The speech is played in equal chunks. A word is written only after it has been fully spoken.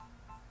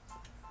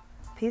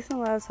Peace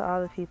and love to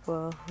all the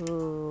people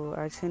who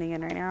are tuning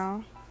in right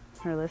now,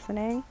 who are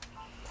listening.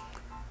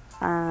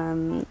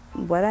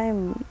 What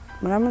I'm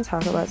going to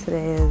talk about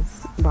today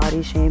is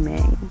body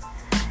shaming,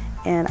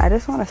 and I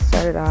just want to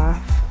start it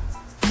off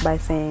by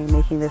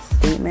making this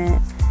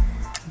statement: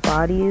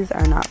 bodies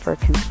are not for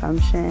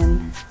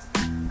consumption.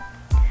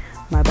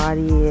 My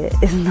body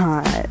is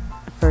not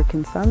for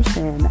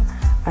consumption.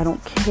 I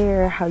don't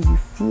care how you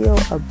feel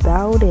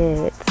about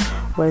it.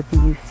 Whether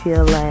you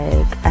feel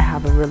like I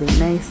have a really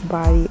nice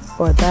body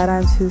or that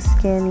I'm too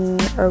skinny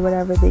or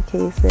whatever the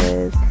case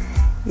is.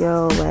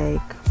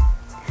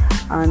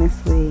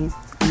 Honestly,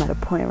 I'm at a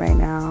point right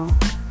now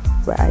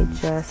where I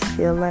just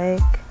feel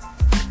like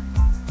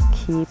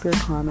keep your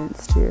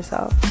comments to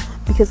yourself.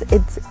 Because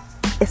it's,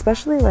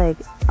 especially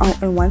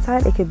on one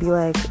side it could be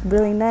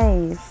really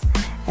nice,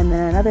 and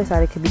then another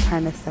side it could be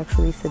kind of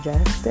sexually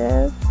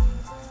suggestive.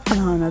 And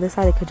on another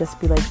side it could just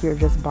be you're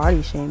just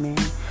body shaming.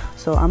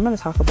 So I'm going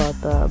to talk about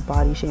the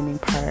body shaming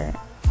part.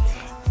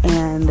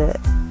 And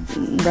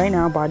right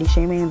now, body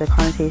shaming, the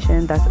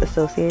connotation that's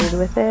associated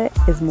with it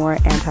is more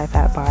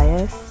anti-fat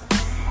bias.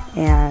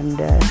 And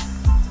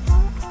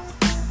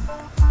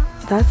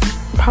that's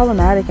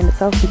problematic in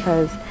itself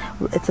because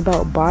it's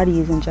about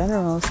bodies in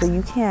general. So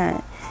you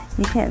can't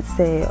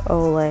say,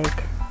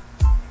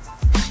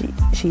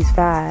 she's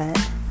fat,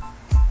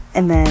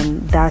 and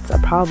then that's a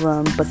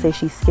problem, but say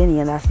she's skinny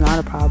and that's not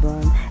a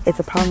problem. It's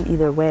a problem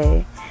either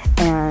way.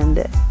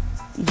 And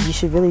you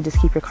should really just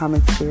keep your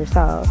comments to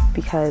yourself,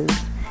 because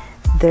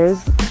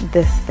there's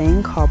this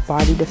thing called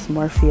body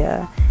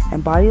dysmorphia.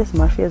 And body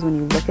dysmorphia is when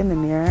you look in the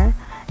mirror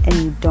and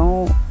you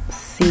don't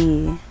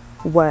see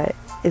what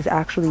is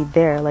actually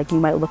there. You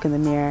might look in the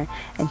mirror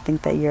and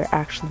think that you're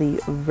actually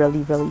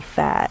really, really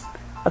fat.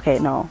 Okay,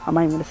 no, I'm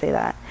not even going to say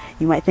that.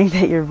 You might think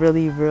that you're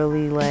really,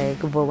 really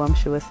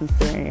voluptuous in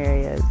certain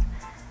areas,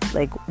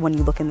 when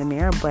you look in the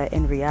mirror, but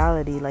in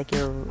reality,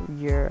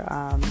 your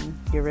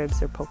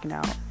ribs are poking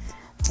out,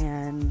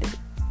 and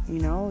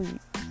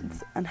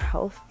it's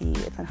unhealthy.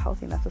 It's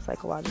unhealthy, and that's a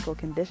psychological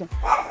condition.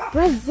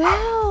 Brazil.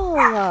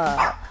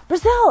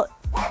 Oh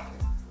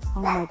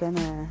my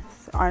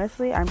goodness.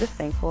 Honestly, I'm just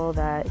thankful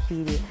that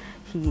he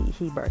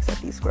barks at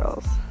these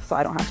squirrels, so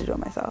I don't have to do it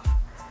myself.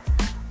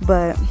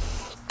 But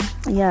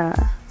yeah,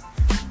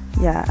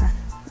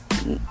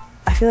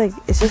 I feel like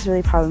it's just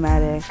really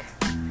problematic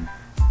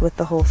with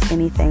the whole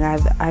skinny thing.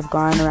 I've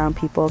gone around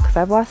people, because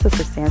I've lost a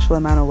substantial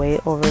amount of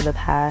weight over the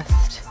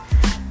past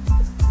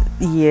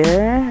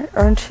year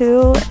or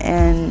two,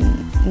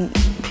 and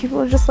people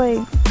are just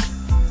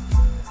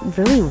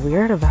really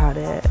weird about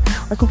it.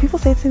 When people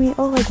say to me,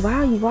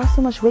 wow, you lost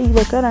so much weight, you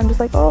look good, I'm just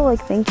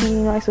thank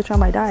you, I switched on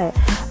my diet.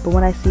 But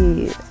when I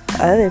see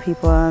other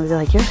people,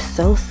 they're you're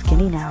so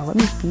skinny now, let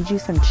me feed you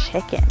some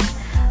chicken.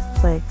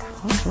 It's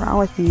what's wrong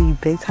with you, you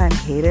big time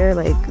hater?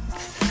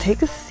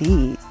 Take a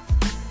seat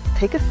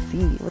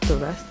with the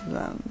rest of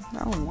them.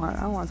 I don't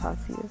want to talk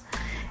to you.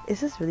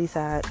 It's just really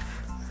sad.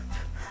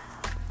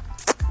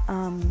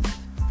 And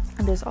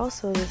there's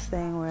also this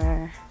thing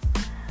where,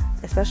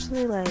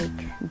 especially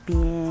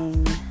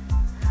being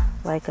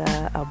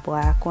a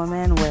black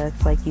woman, where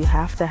it's you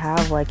have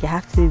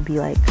to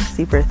be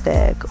super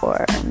thick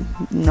or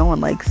no one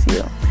likes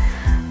you.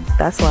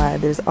 That's why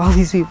there's all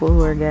these people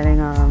who are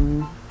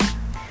getting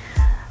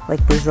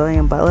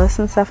Brazilian butt lifts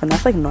and stuff, and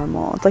that's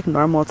normal. It's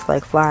normal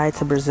to fly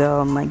to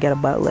Brazil and get a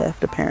butt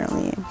lift.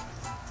 Apparently,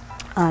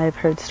 I've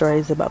heard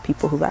stories about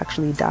people who've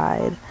actually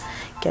died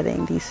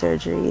getting these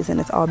surgeries,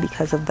 and it's all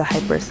because of the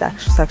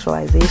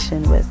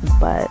hypersexualization with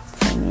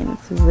butts. I mean,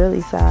 it's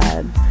really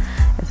sad.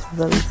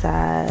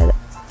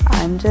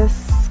 I'm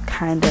just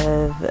kind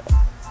of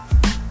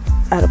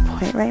at a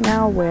point right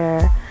now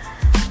where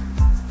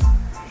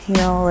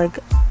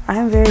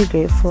I'm very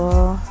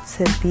grateful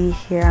to be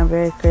here. I'm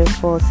very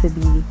grateful to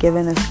be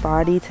given this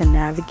body to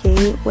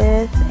navigate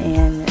with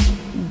and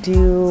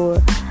do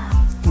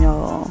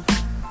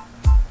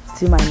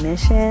my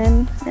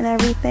mission and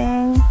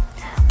everything.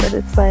 But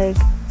it's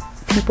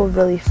people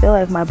really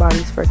feel my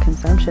body's for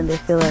consumption. They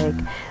feel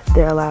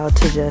they're allowed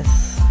to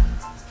just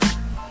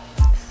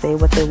say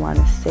what they want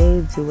to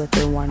say, do what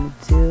they want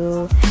to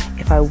do.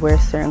 If I wear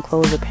certain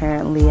clothes,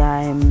 apparently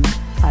I'm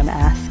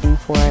asking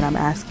for it. I'm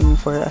asking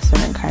for a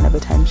certain kind of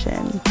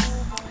attention.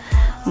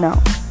 No,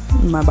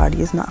 my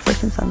body is not for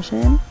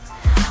consumption.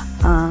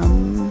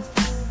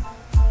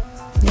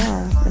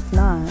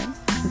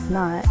 It's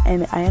not.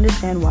 And I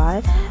understand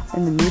why.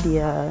 In the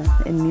media,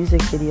 in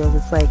music videos,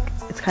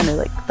 it's kind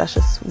of that's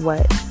just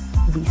what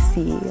we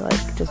see,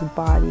 just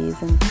bodies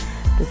and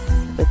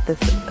this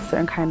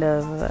certain kind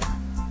of,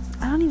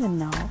 I don't even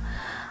know.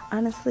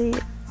 Honestly,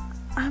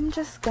 I'm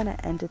just gonna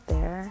end it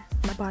there.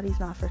 My body's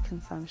not for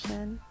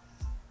consumption.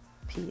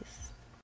 Peace.